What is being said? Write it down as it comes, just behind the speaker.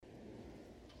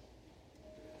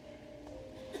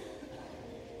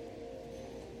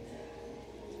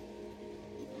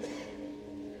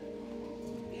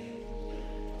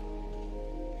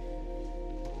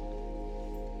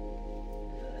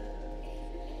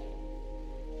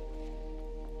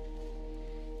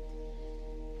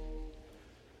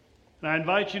And I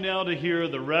invite you now to hear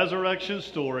the resurrection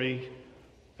story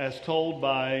as told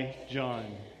by John.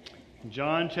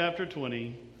 John chapter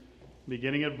 20,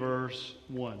 beginning at verse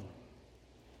 1.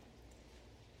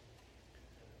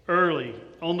 Early,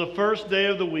 on the first day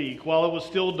of the week, while it was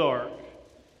still dark,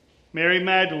 Mary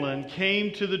Magdalene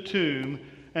came to the tomb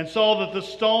and saw that the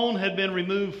stone had been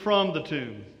removed from the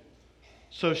tomb.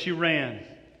 So she ran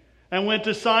and went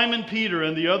to Simon Peter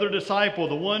and the other disciple,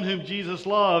 the one whom Jesus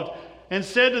loved, and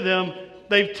said to them,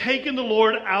 "They've taken the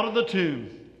Lord out of the tomb,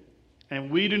 and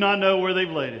we do not know where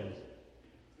they've laid him."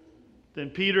 Then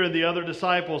Peter and the other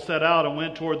disciple set out and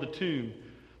went toward the tomb.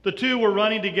 The two were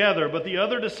running together, but the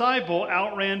other disciple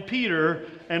outran Peter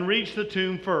and reached the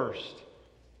tomb first.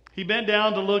 He bent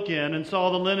down to look in and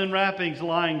saw the linen wrappings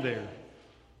lying there,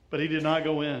 but he did not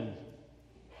go in.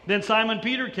 Then Simon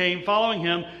Peter came, following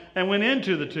him, and went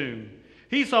into the tomb.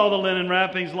 He saw the linen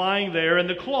wrappings lying there, and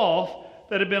the cloth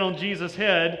that had been on Jesus'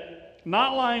 head,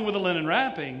 not lying with the linen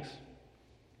wrappings,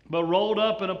 but rolled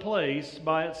up in a place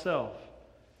by itself.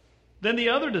 Then the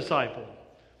other disciple,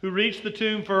 who reached the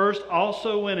tomb first,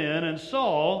 also went in and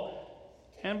saw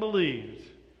and believed.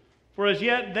 For as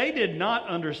yet they did not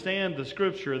understand the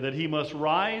scripture that he must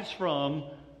rise from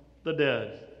the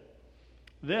dead.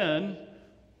 Then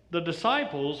the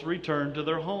disciples returned to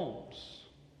their homes.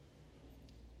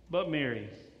 But Mary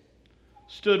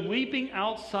stood weeping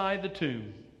outside the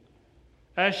tomb.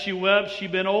 As she wept, she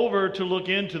bent over to look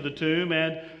into the tomb,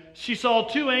 and she saw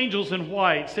two angels in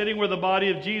white sitting where the body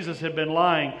of Jesus had been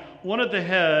lying, one at the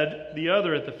head, the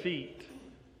other at the feet.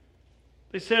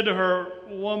 They said to her,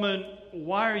 "Woman,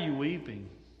 why are you weeping?"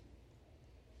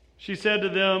 She said to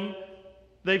them,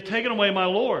 "They've taken away my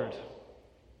Lord,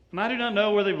 and I do not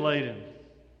know where they've laid him."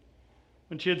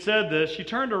 When she had said this, she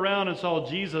turned around and saw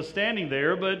Jesus standing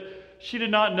there, but she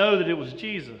did not know that it was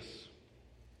Jesus.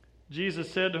 Jesus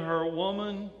said to her,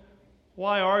 "Woman,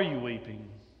 why are you weeping?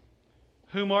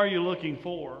 Whom are you looking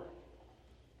for?"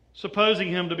 Supposing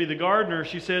him to be the gardener,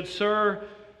 she said, "Sir,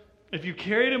 if you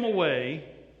carried him away,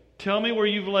 tell me where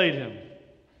you've laid him,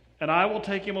 and I will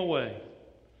take him away."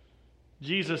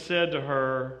 Jesus said to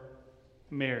her,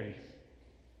 "Mary."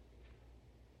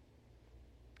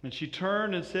 And she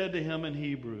turned and said to him in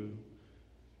Hebrew,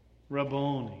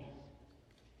 "Rabboni,"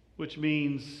 which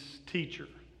means teacher.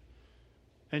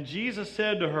 And Jesus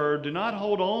said to her, "Do not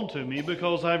hold on to me,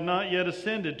 because I have not yet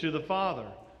ascended to the Father.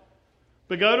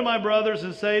 But go to my brothers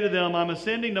and say to them, I'm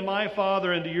ascending to my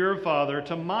Father and to your Father,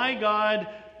 to my God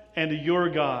and to your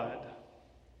God."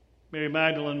 Mary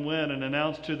Magdalene went and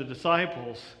announced to the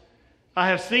disciples, "I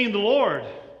have seen the Lord."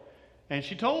 And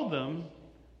she told them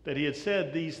that he had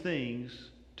said these things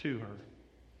to her.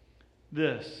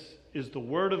 This is the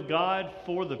word of God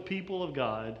for the people of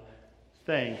God.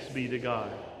 Thanks be to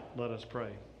God. Let us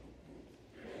pray.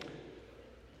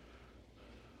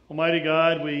 Almighty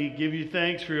God, we give you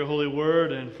thanks for your holy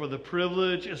word and for the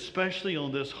privilege, especially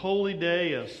on this holy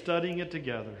day, of studying it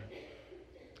together.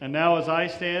 And now as I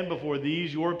stand before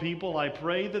these, your people, I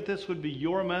pray that this would be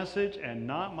your message and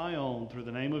not my own, through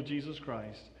the name of Jesus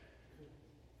Christ.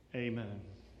 Amen.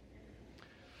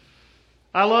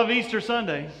 I love Easter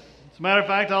Sunday. As a matter of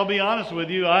fact, I'll be honest with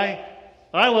you, I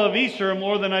love Easter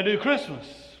more than I do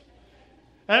Christmas.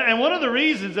 And one of the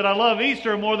reasons that I love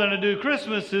Easter more than I do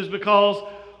Christmas is because,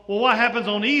 well, what happens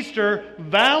on Easter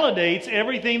validates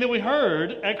everything that we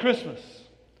heard at Christmas.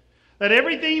 That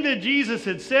everything that Jesus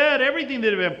had said, everything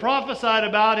that had been prophesied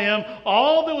about him,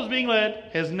 all that was being led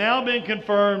has now been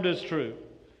confirmed as true.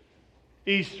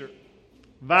 Easter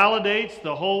validates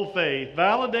the whole faith,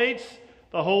 validates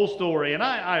the whole story. And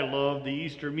I love the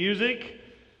Easter music.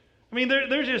 I mean,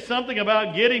 there's just something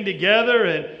about getting together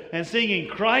and singing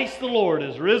 "Christ the Lord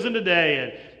is risen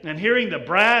today," and hearing the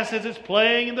brass as it's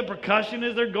playing, and the percussion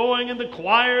as they're going, and the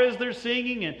choir as they're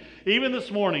singing. And even this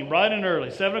morning, bright and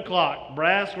early, 7 o'clock,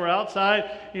 brass were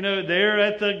outside, there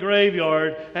at the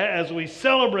graveyard as we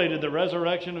celebrated the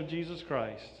resurrection of Jesus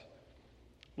Christ.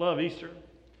 Love Easter.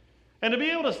 And to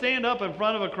be able to stand up in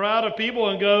front of a crowd of people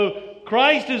and go,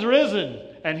 "Christ is risen,"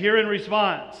 and hear in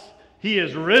response, "He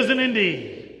is risen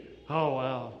indeed." Oh,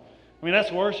 wow. I mean,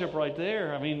 that's worship right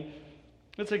there. I mean,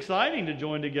 it's exciting to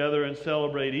join together and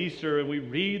celebrate Easter, and we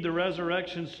read the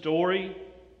resurrection story.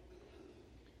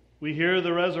 We hear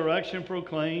the resurrection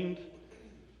proclaimed.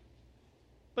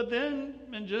 But then,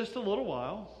 in just a little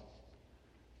while,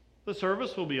 the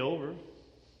service will be over.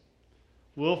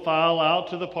 We'll file out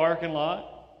to the parking lot.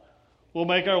 We'll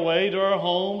make our way to our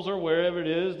homes or wherever it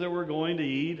is that we're going to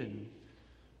eat, and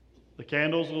the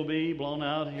candles will be blown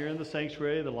out here in the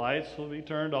sanctuary. The lights will be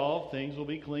turned off. Things will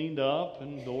be cleaned up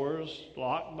and doors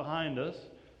locked behind us.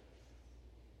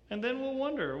 And then we'll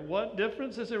wonder, what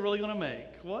difference is it really going to make?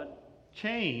 What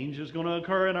change is going to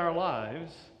occur in our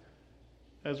lives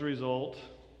as a result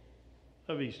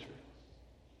of Easter?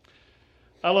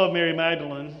 I love Mary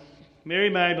Magdalene. Mary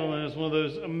Magdalene is one of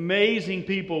those amazing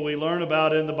people we learn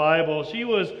about in the Bible. She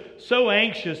was so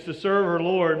anxious to serve her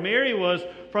Lord. Mary was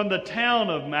from the town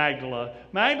of Magdala.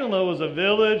 Magdala was a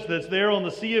village that's there on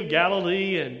the Sea of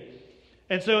Galilee,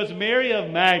 and so it's Mary of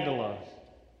Magdala,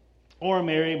 or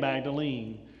Mary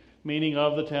Magdalene, meaning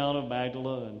of the town of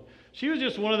Magdala. And she was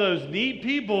just one of those neat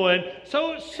people, and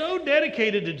so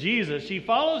dedicated to Jesus. She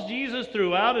follows Jesus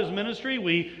throughout his ministry.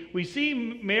 We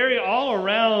see Mary all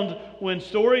around when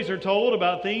stories are told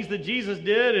about things that Jesus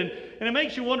did, and it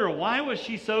makes you wonder, why was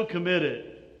she so committed?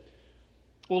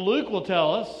 Well, Luke will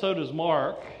tell us, so does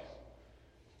Mark,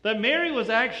 that Mary was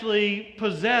actually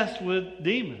possessed with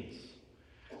demons.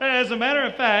 As a matter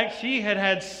of fact, she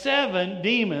had 7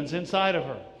 demons inside of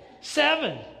her.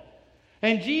 7!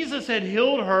 And Jesus had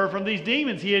healed her from these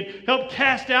demons. He had helped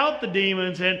cast out the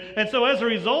demons. And so as a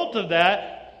result of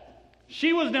that,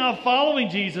 she was now following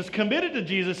Jesus, committed to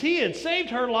Jesus. He had saved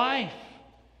her life.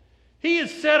 He had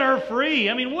set her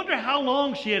free. I mean, wonder how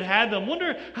long she had them.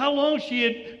 Wonder how long she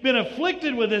had been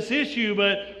afflicted with this issue.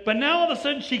 But now all of a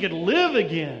sudden she could live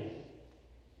again.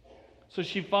 So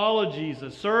she followed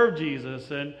Jesus, served Jesus,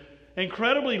 and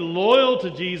incredibly loyal to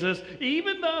Jesus,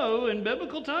 even though in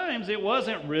biblical times it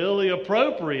wasn't really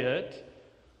appropriate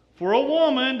for a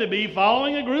woman to be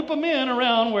following a group of men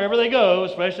around wherever they go,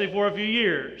 especially for a few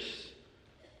years.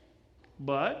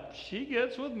 But she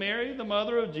gets with Mary, the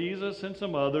mother of Jesus, and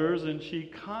some others, and she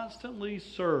constantly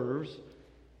serves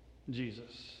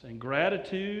Jesus in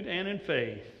gratitude and in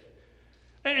faith.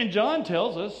 And John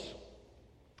tells us,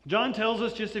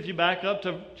 just if you back up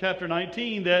to chapter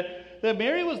 19, that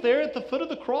Mary was there at the foot of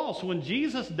the cross. When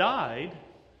Jesus died,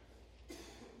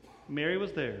 Mary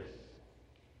was there.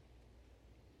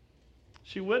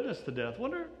 She witnessed the death.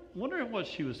 Wonder what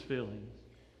she was feeling.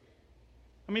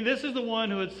 I mean, this is the one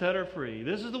who had set her free.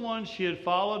 This is the one she had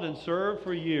followed and served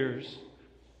for years.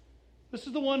 This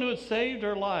is the one who had saved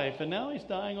her life, and now he's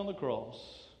dying on the cross.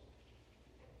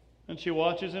 And she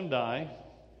watches him die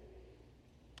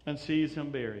and sees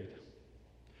him buried.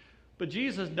 But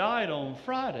Jesus died on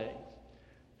Friday.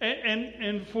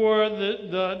 And for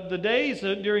the days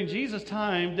during Jesus'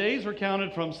 time, days were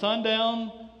counted from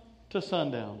sundown to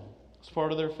sundown. It's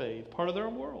part of their faith, part of their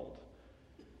world.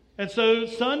 And so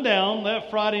sundown, that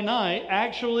Friday night,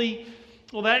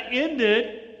 that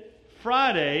ended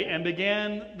Friday and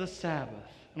began the Sabbath.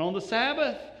 And on the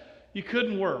Sabbath, you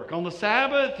couldn't work. On the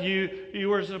Sabbath, you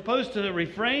were supposed to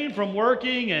refrain from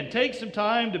working and take some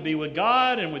time to be with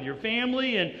God and with your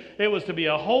family. And it was to be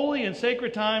a holy and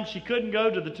sacred time. She couldn't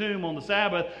go to the tomb on the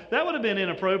Sabbath. That would have been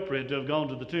inappropriate to have gone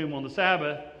to the tomb on the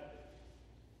Sabbath.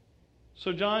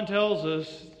 So John tells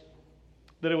us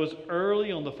that it was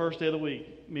early on the first day of the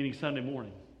week, meaning Sunday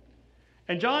morning.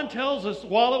 And John tells us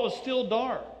while it was still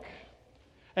dark.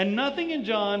 And nothing in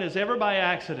John is ever by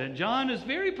accident. John is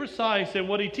very precise in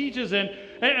what he teaches, and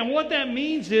what that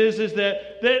means is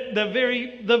that the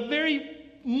very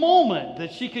moment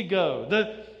that she could go,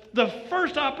 the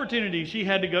first opportunity she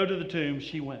had to go to the tomb,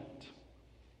 she went.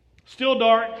 Still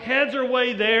dark, heads her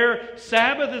way there.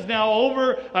 Sabbath is now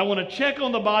over. I want to check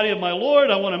on the body of my Lord.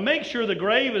 I want to make sure the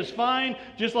grave is fine.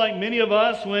 Just like many of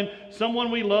us, when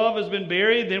someone we love has been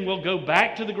buried, then we'll go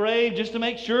back to the grave just to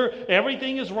make sure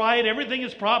everything is right, everything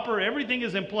is proper, everything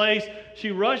is in place.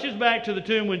 She rushes back to the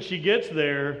tomb. When she gets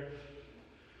there,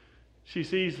 she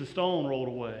sees the stone rolled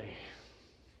away.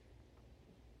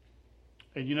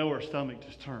 And you know her stomach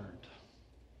just turned.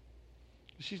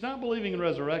 She's not believing in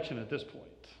resurrection at this point.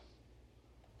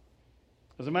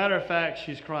 As a matter of fact,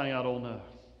 she's crying out, "Oh no.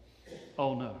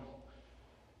 Oh no."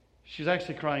 She's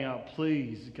actually crying out,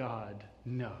 "Please, God,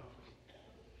 no."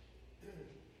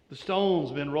 The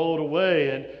stone's been rolled away,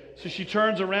 and so she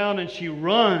turns around and she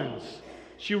runs.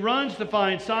 She runs to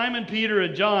find Simon, Peter,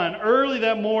 and John early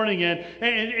that morning,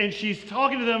 and she's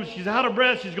talking to them. She's out of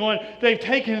breath. She's going, they've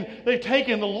taken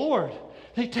the Lord.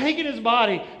 They've taken his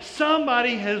body.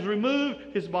 Somebody has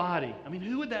removed his body. I mean,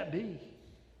 who would that be?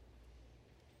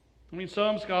 I mean,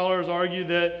 some scholars argue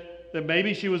that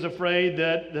maybe she was afraid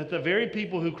that the very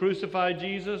people who crucified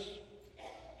Jesus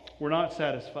were not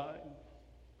satisfied.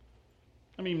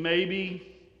 I mean, maybe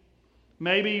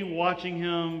watching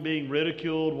him being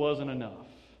ridiculed wasn't enough.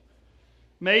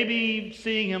 Maybe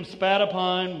seeing him spat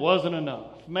upon wasn't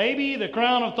enough. Maybe the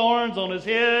crown of thorns on his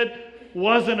head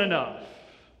wasn't enough.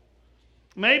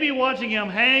 Maybe watching him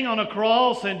hang on a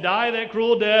cross and die that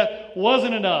cruel death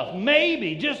wasn't enough.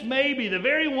 Maybe, just maybe, the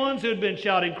very ones who had been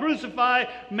shouting, "Crucify,"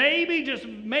 maybe, just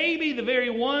maybe, the very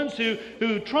ones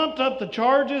who trumped up the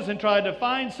charges and tried to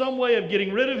find some way of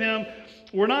getting rid of him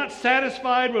were not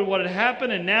satisfied with what had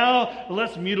happened, and now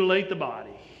let's mutilate the body.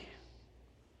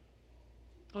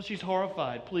 Well, she's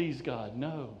horrified. Please, God,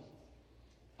 no.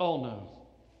 Oh, no.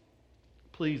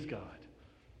 Please, God,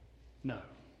 no.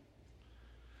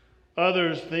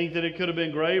 Others think that it could have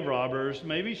been grave robbers.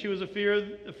 Maybe she was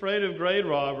afraid of grave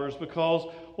robbers because,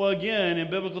 well, again,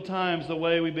 in biblical times, the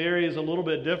way we bury is a little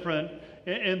bit different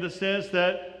in the sense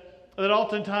that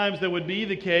oftentimes there would be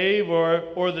the cave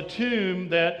or the tomb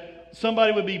that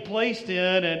somebody would be placed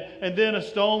in, and then a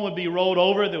stone would be rolled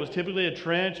over it. There was typically a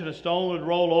trench, and a stone would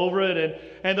roll over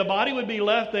it, and the body would be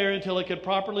left there until it could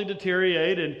properly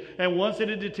deteriorate. And once it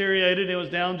had deteriorated, it was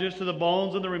down just to the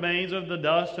bones and the remains of the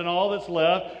dust and all that's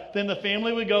left. Then the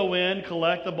family would go in,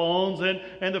 collect the bones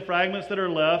and the fragments that are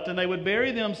left, and they would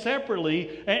bury them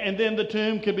separately, and then the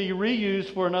tomb could be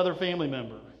reused for another family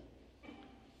member.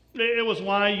 It was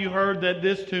why you heard that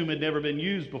this tomb had never been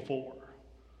used before.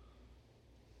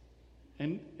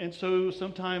 And so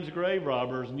sometimes grave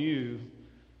robbers knew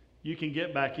you can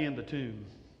get back in the tomb.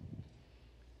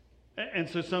 And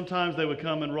so sometimes they would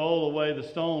come and roll away the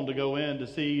stone to go in to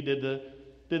see, did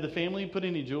the family put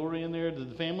any jewelry in there?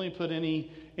 Did the family put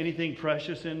anything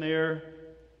precious in there?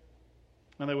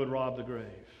 And they would rob the grave.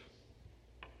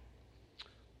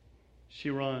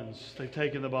 She runs. They've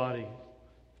taken the body.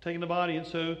 And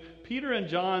so Peter and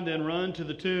John then run to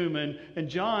the tomb, and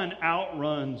John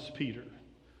outruns Peter.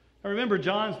 Now remember,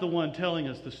 John's the one telling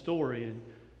us the story.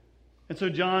 And so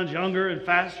John's younger and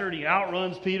faster, and he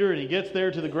outruns Peter, and he gets there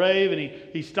to the grave, and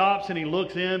he stops and he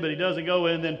looks in, but he doesn't go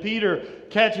in. Then Peter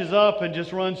catches up and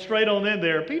just runs straight on in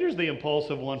there. Peter's the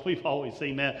impulsive one. We've always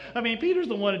seen that. I mean, Peter's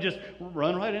the one to just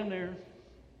run right in there.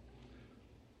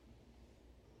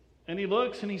 And he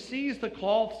looks and he sees the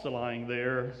cloths lying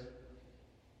there.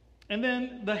 And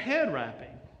then the head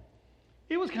wrapping.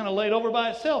 It was kind of laid over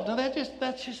by itself. Now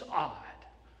that's just odd.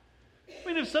 I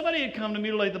mean, if somebody had come to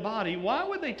mutilate the body, why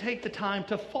would they take the time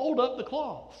to fold up the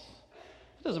cloths?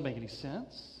 It doesn't make any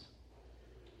sense.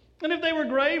 And if they were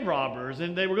grave robbers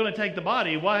and they were going to take the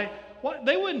body, why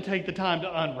they wouldn't take the time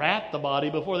to unwrap the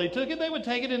body before they took it. They would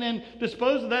take it and then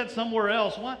dispose of that somewhere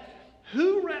else. Why?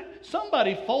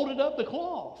 Somebody folded up the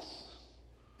cloths.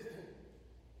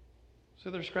 So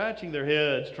they're scratching their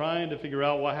heads, trying to figure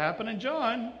out what happened. And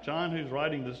John, who's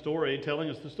writing the story,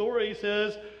 telling us the story,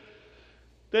 says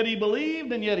that he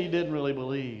believed and yet he didn't really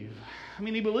believe. I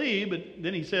mean, he believed, but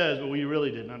then he says, but we really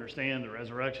didn't understand the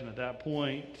resurrection at that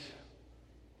point.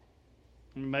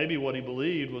 Maybe what he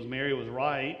believed was Mary was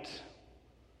right.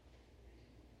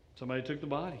 Somebody took the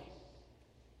body.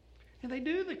 And they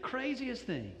do the craziest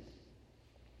thing.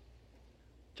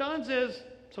 John says,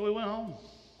 so we went home.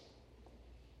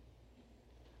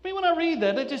 I mean, when I read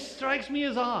that, it just strikes me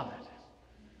as odd.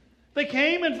 They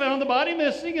came and found the body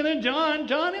missing, and then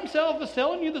John himself is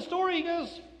telling you the story. He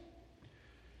goes,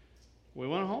 we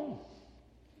went home.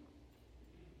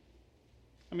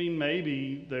 I mean,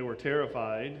 maybe they were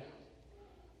terrified.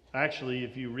 Actually,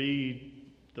 if you read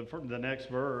the next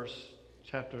verse,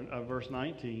 verse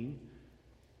 19,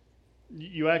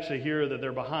 you actually hear that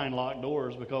they're behind locked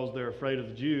doors because they're afraid of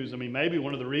the Jews. I mean, maybe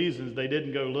one of the reasons they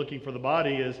didn't go looking for the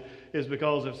body is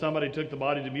because if somebody took the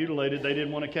body to mutilate it, they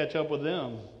didn't want to catch up with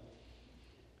them.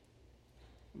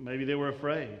 Maybe they were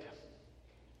afraid.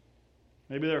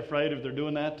 Maybe they're afraid if they're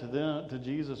doing that to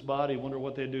Jesus' body, wonder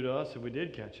what they'd do to us if we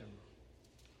did catch him.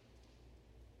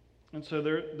 And so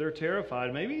they're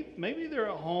terrified. Maybe they're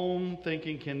at home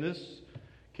thinking, can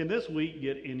this week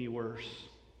get any worse?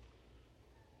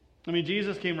 I mean,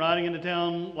 Jesus came riding into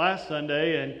town last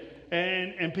Sunday,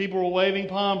 and people were waving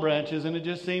palm branches, and it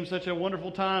just seemed such a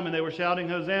wonderful time, and they were shouting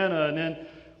Hosanna, and then,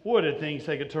 boy, did things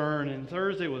take a turn. And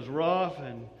Thursday was rough,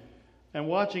 and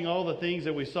watching all the things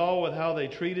that we saw with how they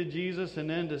treated Jesus, and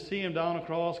then to see him down a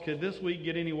cross, could this week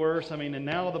get any worse? I mean, and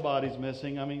now the body's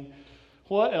missing. I mean,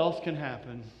 what else can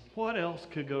happen? What else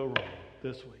could go wrong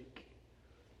this week?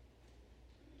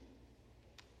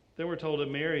 Then we're told that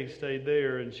Mary stayed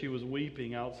there and she was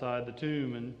weeping outside the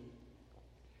tomb, and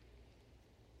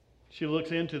she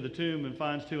looks into the tomb and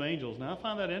finds two angels. Now I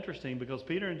find that interesting because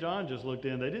Peter and John just looked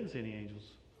in. They didn't see any angels.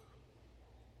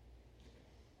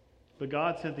 But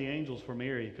God sent the angels for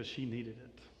Mary because she needed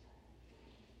it.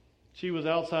 She was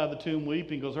outside the tomb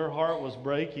weeping because her heart was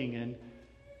breaking,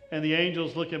 and the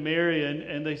angels look at Mary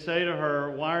and they say to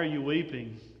her, why are you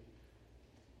weeping?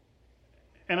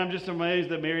 And I'm just amazed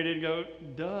that Mary didn't go,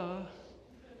 duh.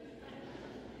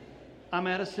 I'm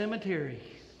at a cemetery.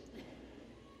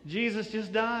 Jesus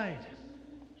just died.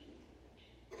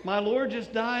 My Lord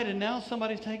just died, and now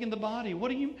somebody's taking the body. What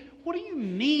do you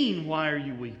mean, why are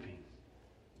you weeping?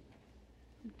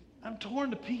 I'm torn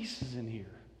to pieces in here.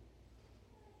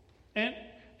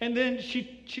 And then she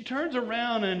turns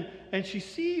around and she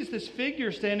sees this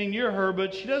figure standing near her,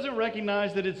 but she doesn't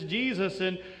recognize that it's Jesus.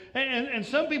 And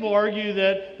some people argue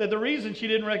that the reason she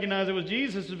didn't recognize it was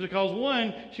Jesus is because,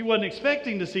 one, she wasn't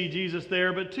expecting to see Jesus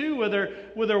there, but two,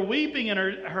 with her weeping and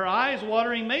her eyes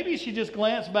watering, maybe she just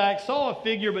glanced back, saw a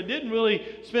figure, but didn't really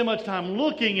spend much time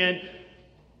looking.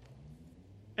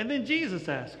 And then Jesus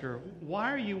asked her,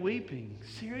 "Why are you weeping?"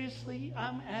 "Seriously,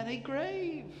 I'm at a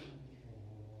grave."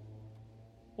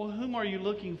 "Well, whom are you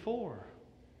looking for?"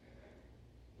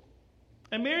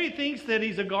 And Mary thinks that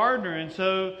he's a gardener, and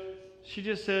so she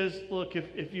just says, "Look,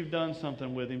 if you've done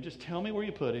something with him, just tell me where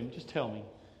you put him. Just tell me.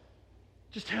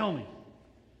 Just tell me.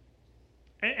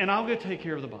 And I'll go take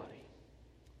care of the body."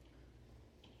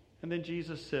 And then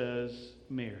Jesus says,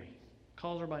 "Mary,"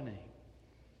 calls her by name.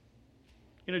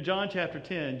 You know, John chapter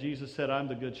 10, Jesus said, "I'm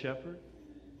the good shepherd.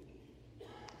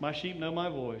 My sheep know my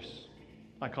voice.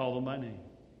 I call them by name."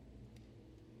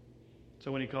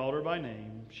 So when he called her by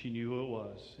name, she knew who it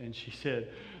was. And she said,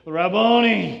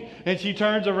 "Rabboni!" And she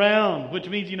turns around, which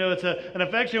means, it's an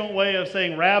affectionate way of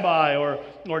saying rabbi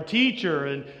or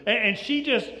teacher. And she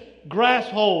just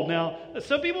grasps hold. Now,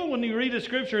 some people, when you read the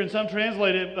scripture, and some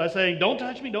translate it by saying, "Don't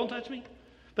touch me, don't touch me."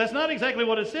 That's not exactly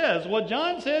what it says. What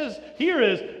John says here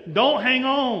is, "Don't hang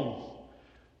on."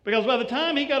 Because by the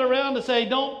time he got around to say,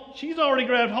 "Don't," she's already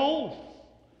grabbed hold.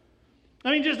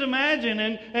 I mean, just imagine,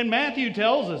 and Matthew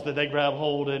tells us that they grab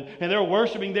hold, and they're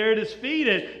worshiping there at his feet,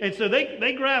 and so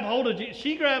they grab hold of,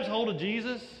 she grabs hold of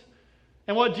Jesus,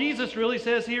 and what Jesus really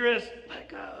says here is, "Let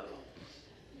go."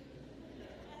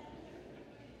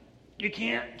 You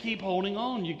can't keep holding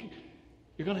on. You're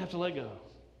going to have to let go,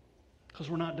 because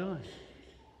we're not done.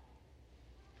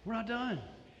 We're not done.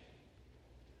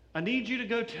 I need you to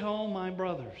go tell my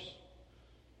brothers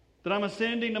that I'm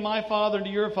ascending to my Father and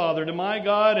to your Father, to my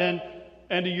God and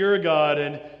to your God.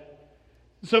 And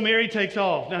so Mary takes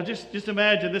off. Now just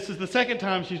imagine, this is the second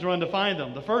time she's run to find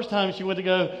them. The first time she went to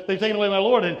go, "They've taken away my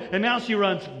Lord." And now she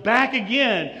runs back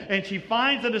again, and she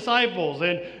finds the disciples,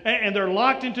 and they're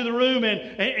locked into the room,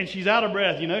 and she's out of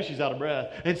breath. She's out of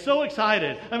breath. And so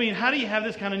excited. I mean, how do you have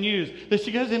this kind of news? That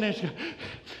she goes in there and she goes,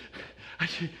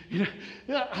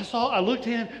 I looked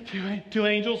in, two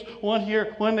angels, one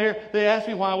here, one there. They asked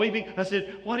me why I'm weeping. I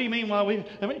said, "What do you mean why I'm weeping?"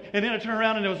 And then I turned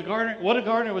around and there was a gardener. What a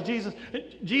gardener? It was Jesus.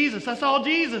 Jesus, I saw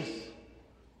Jesus.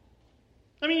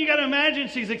 I mean, you got to imagine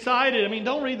she's excited. I mean,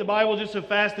 don't read the Bible just so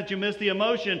fast that you miss the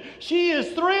emotion. She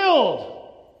is thrilled.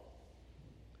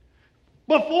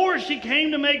 Before, she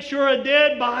came to make sure a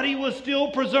dead body was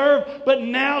still preserved, but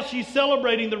now she's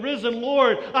celebrating the risen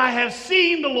Lord. "I have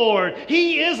seen the Lord.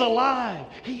 He is alive.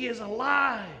 He is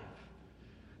alive.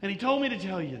 And He told me to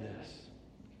tell you this."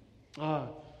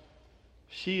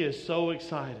 She is so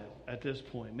excited at this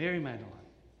point. Mary Magdalene,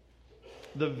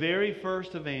 the very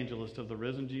first evangelist of the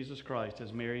risen Jesus Christ,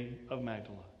 is Mary of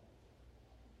Magdala.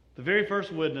 The very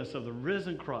first witness of the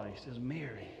risen Christ is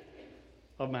Mary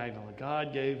of Magdala.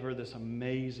 God gave her this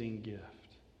amazing gift.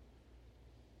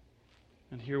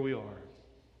 And here we are.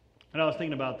 And I was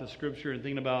thinking about the scripture and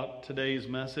thinking about today's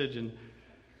message, and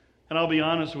I'll be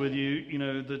honest with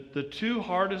you, the two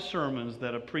hardest sermons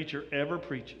that a preacher ever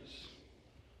preaches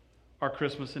are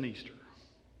Christmas and Easter.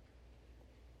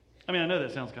 I mean, I know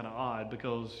that sounds kind of odd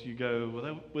because you go,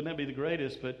 "Well, wouldn't that be the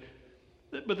greatest?" But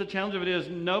the challenge of it is,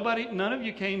 none of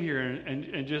you came here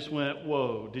and just went,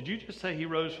 "Whoa, did you just say He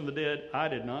rose from the dead? I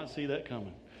did not see that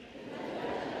coming."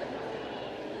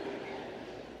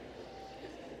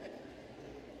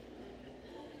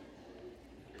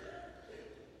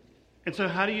 And so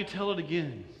how do you tell it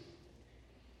again?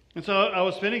 And so I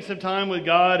was spending some time with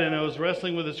God, and I was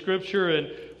wrestling with the scripture,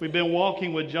 and we've been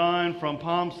walking with John from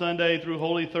Palm Sunday through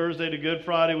Holy Thursday to Good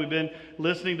Friday. We've been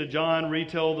listening to John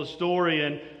retell the story,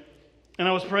 and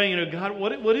I was praying, "God,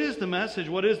 what is the message?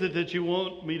 What is it that you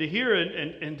want me to hear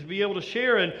and to be able to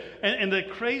share?" And the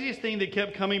craziest thing that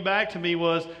kept coming back to me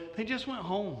was they just went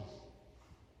home.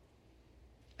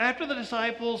 After the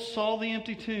disciples saw the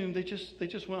empty tomb, they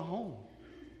just went home.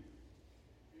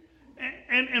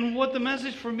 And what the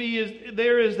message for me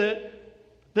is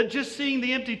that just seeing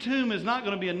the empty tomb is not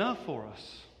going to be enough for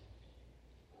us.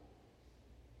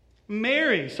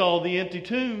 Mary saw the empty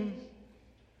tomb.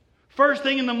 First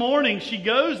thing in the morning, she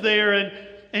goes there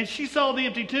and she saw the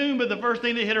empty tomb, but the first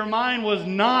thing that hit her mind was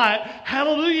not,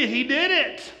 "Hallelujah, He did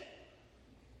it."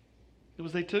 It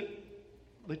was they took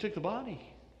the body.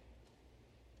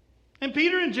 And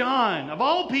Peter and John, of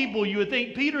all people, you would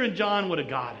think Peter and John would have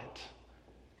got it.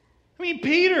 I mean,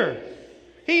 Peter,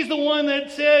 he's the one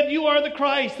that said, "You are the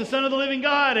Christ, the Son of the living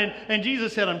God." And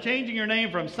Jesus said, "I'm changing your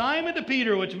name from Simon to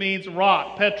Peter," which means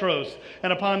rock, Petros.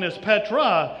 And upon this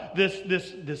Petra,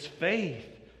 this faith,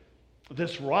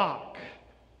 this rock,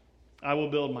 I will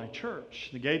build my church.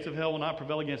 The gates of hell will not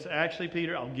prevail against it. Actually,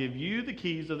 Peter, I'll give you the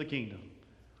keys of the kingdom.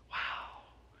 Wow.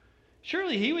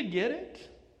 Surely he would get it.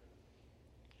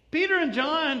 Peter and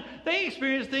John, they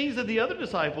experienced things that the other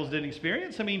disciples didn't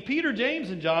experience. I mean, Peter, James,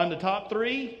 and John, the top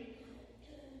three.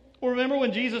 Well, remember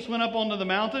when Jesus went up onto the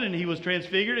mountain and he was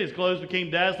transfigured, his clothes became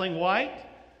dazzling white?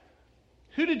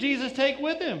 Who did Jesus take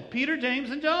with him? Peter, James,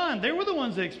 and John. They were the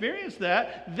ones that experienced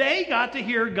that. They got to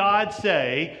hear God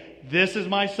say, "This is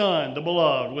my Son, the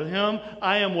beloved. With him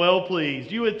I am well pleased."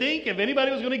 You would think if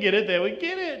anybody was going to get it, they would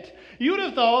get it. You would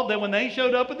have thought that when they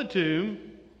showed up at the tomb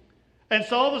and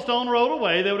saw the stone rolled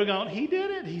away, they would have gone, "He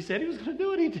did it. He said he was going to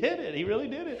do it. He did it. He really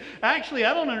did it." Actually,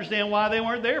 I don't understand why they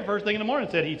weren't there first thing in the morning.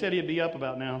 He said he'd be up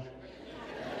about now.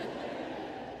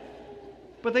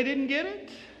 But they didn't get it.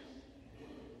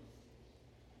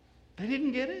 They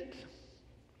didn't get it.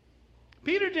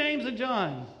 Peter, James, and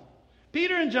John.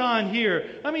 Peter and John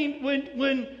here. I mean,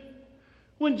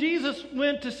 when Jesus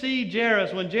went to see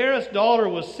Jairus, when Jairus' daughter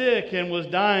was sick and was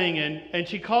dying, and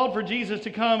she called for Jesus to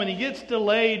come, and he gets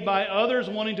delayed by others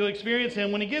wanting to experience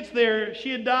him. When he gets there, she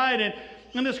had died,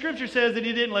 and the scripture says that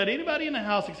he didn't let anybody in the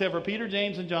house except for Peter,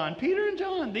 James, and John. Peter and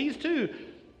John, these two,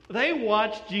 they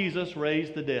watched Jesus raise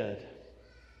the dead.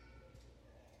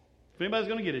 If anybody's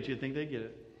going to get it, you'd think they'd get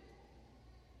it.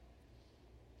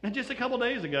 And just a couple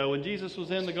days ago, when Jesus was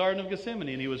in the Garden of Gethsemane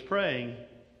and he was praying,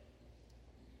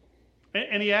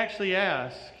 and he actually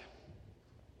asked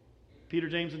Peter,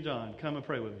 James, and John, "Come and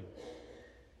pray with me."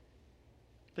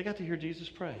 They got to hear Jesus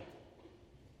pray.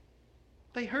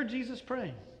 They heard Jesus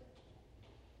pray.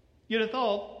 You'd have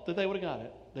thought that they would have got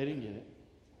it. They didn't get it.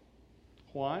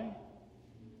 Why?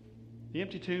 The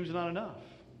empty tomb's not enough.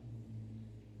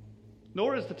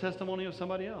 Nor is the testimony of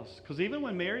somebody else. Because even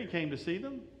when Mary came to see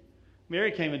them,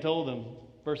 Mary came and told them,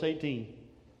 verse 18,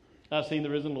 "I've seen the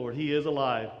risen Lord. He is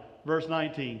alive." Verse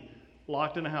 19,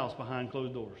 locked in a house behind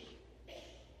closed doors.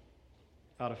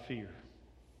 Out of fear.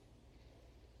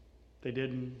 They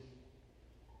didn't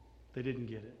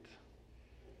get it.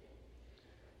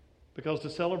 Because to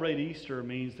celebrate Easter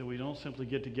means that we don't simply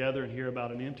get together and hear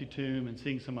about an empty tomb and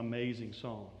sing some amazing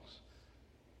songs.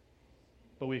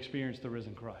 But we experience the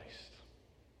risen Christ.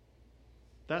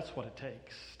 That's what it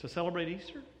takes. To celebrate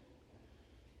Easter,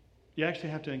 you actually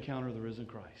have to encounter the risen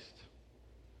Christ.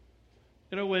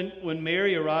 You know, when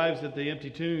Mary arrives at the empty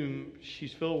tomb,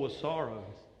 she's filled with sorrow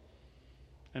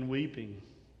and weeping.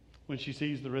 When she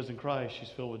sees the risen Christ, she's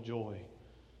filled with joy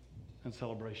and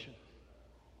celebration.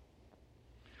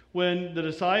 When the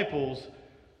disciples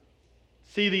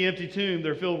see the empty tomb,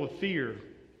 they're filled with fear.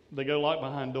 They go locked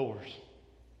behind doors.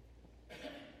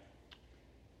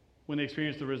 When they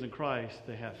experience the risen Christ,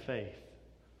 they have faith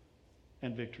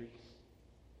and victory.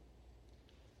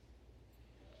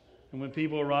 And when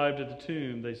people arrived at the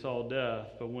tomb, they saw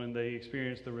death. But when they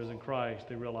experienced the risen Christ,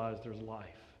 they realized there's life.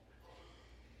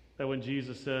 That when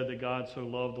Jesus said that God so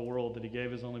loved the world that he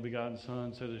gave his only begotten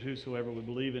Son so that whosoever would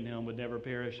believe in him would never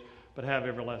perish but have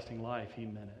everlasting life, he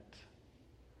meant it.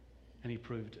 And he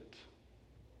proved it.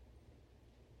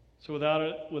 So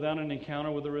without an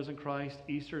encounter with the risen Christ,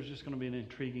 Easter is just going to be an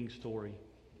intriguing story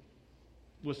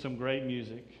with some great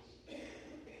music.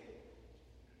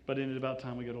 But isn't it about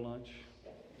time we go to lunch?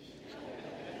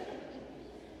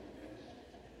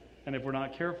 And if we're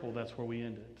not careful, that's where we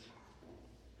end it.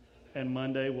 And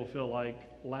Monday will feel like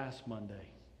last Monday.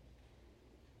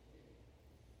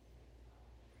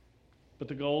 But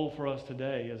the goal for us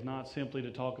today is not simply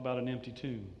to talk about an empty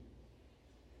tomb,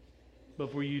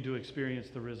 but for you to experience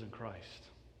the risen Christ.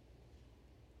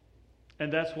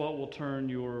 And that's what will turn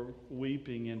your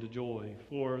weeping into joy.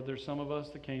 For there's some of us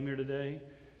that came here today,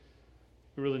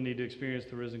 we really need to experience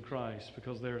the risen Christ,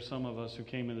 because there are some of us who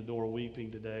came in the door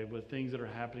weeping today with things that are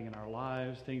happening in our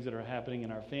lives, things that are happening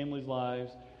in our families'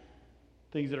 lives,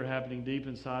 things that are happening deep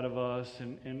inside of us.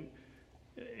 And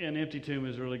an empty tomb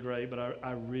is really great, but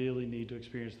I really need to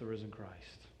experience the risen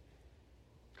Christ,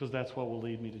 because that's what will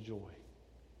lead me to joy.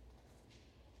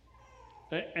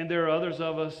 And there are others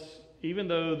of us, even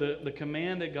though the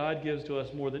command that God gives to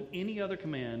us more than any other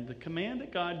command, the command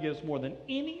that God gives more than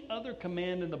any other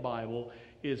command in the Bible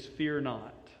is fear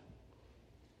not.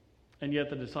 And yet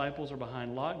the disciples are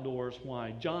behind locked doors.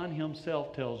 Why? John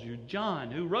himself tells you, John,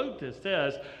 who wrote this,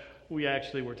 says, we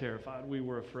actually were terrified. We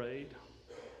were afraid.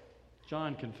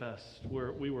 John confessed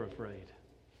we were afraid.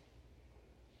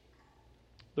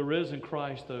 The risen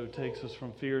Christ, though, takes us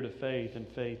from fear to faith and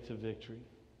faith to victory.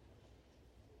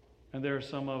 And there are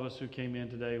some of us who came in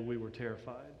today, we were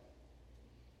terrified.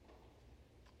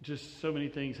 Just so many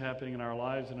things happening in our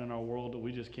lives and in our world that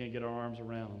we just can't get our arms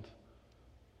around.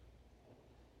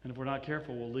 And if we're not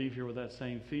careful, we'll leave here with that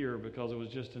same fear because it was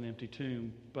just an empty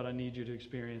tomb. But I need you to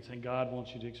experience, and God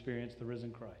wants you to experience the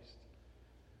risen Christ.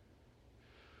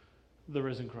 The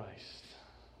risen Christ.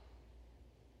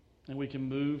 And we can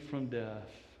move from death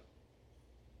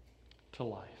to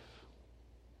life.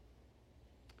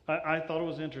 I thought it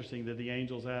was interesting that the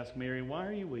angels asked Mary, "Why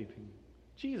are you weeping?"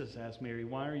 Jesus asked Mary,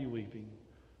 "Why are you weeping?"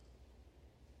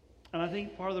 And I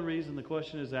think part of the reason the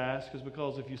question is asked is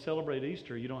because if you celebrate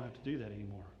Easter, you don't have to do that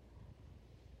anymore.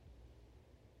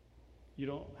 You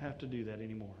don't have to do that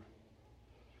anymore.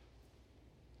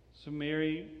 So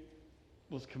Mary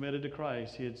was committed to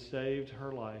Christ. He had saved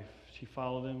her life. She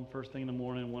followed him first thing in the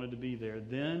morning and wanted to be there.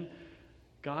 Then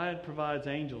God provides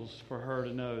angels for her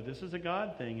to know this is a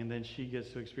God thing, and then she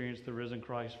gets to experience the risen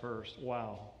Christ first.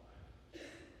 Wow.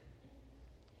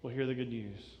 Well, hear the good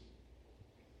news.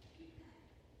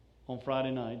 On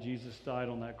Friday night, Jesus died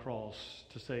on that cross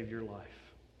to save your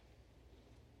life.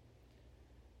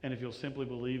 And if you'll simply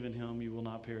believe in him, you will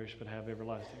not perish but have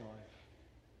everlasting life.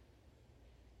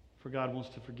 For God wants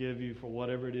to forgive you for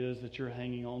whatever it is that you're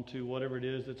hanging on to, whatever it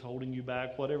is that's holding you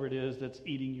back, whatever it is that's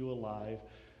eating you alive.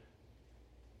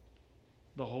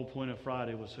 The whole point of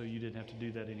Friday was so you didn't have to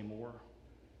do that anymore.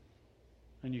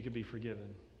 And you could be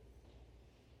forgiven.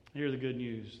 Hear the good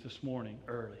news this morning,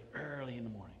 early in the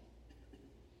morning.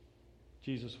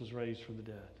 Jesus was raised from the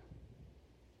dead.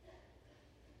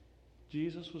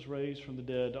 Jesus was raised from the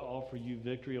dead to offer you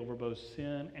victory over both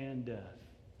sin and death.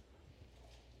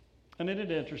 And isn't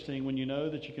it interesting, when you know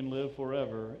that you can live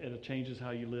forever, it changes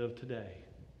how you live today.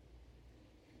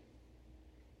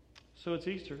 So it's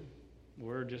Easter.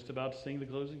 We're just about to sing the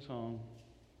closing song.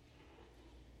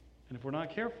 And if we're not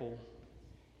careful,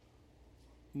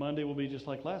 Monday will be just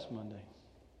like last Monday.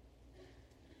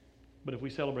 But if we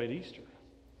celebrate Easter,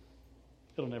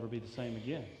 it'll never be the same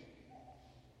again.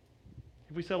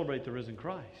 If we celebrate the risen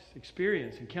Christ,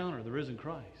 encounter the risen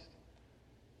Christ,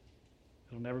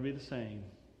 it'll never be the same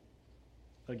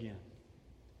again.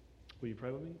 Will you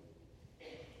pray with me?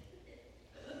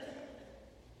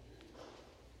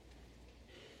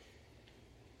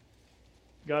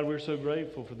 God, we're so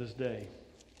grateful for this day.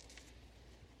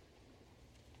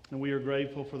 And we are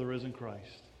grateful for the risen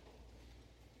Christ.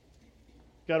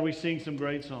 God, we sing some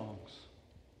great songs.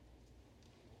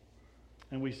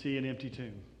 And we see an empty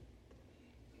tomb.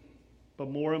 But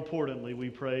more importantly, we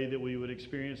pray that we would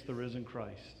experience the risen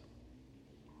Christ.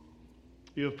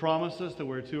 You have promised us that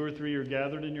where 2 or 3 are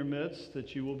gathered in your midst,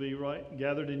 that you will be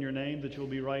gathered in your name, that you will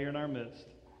be right here in our midst.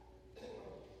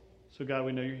 So God,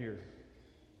 we know you're here.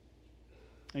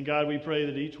 And God, we pray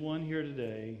that each one here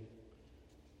today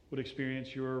would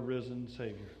experience your risen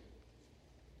Savior.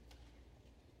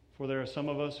 For there are some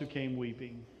of us who came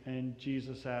weeping, and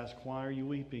Jesus asked, "Why are you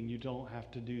weeping?" You don't have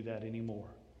to do that anymore.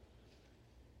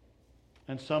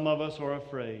 And some of us are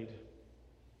afraid.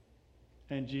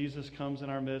 And Jesus comes in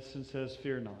our midst and says,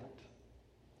 "Fear not."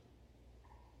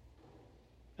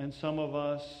 And some of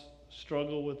us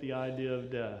struggle with the idea of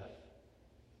death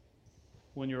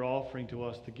when you're offering to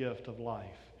us the gift of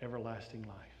life, everlasting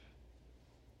life.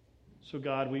 So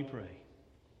God, we pray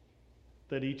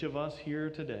that each of us here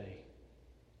today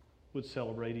would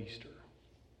celebrate Easter,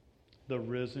 the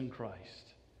risen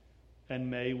Christ.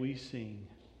 And may we sing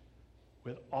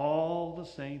with all the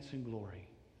saints in glory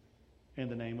in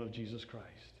the name of Jesus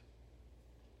Christ.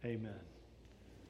 Amen.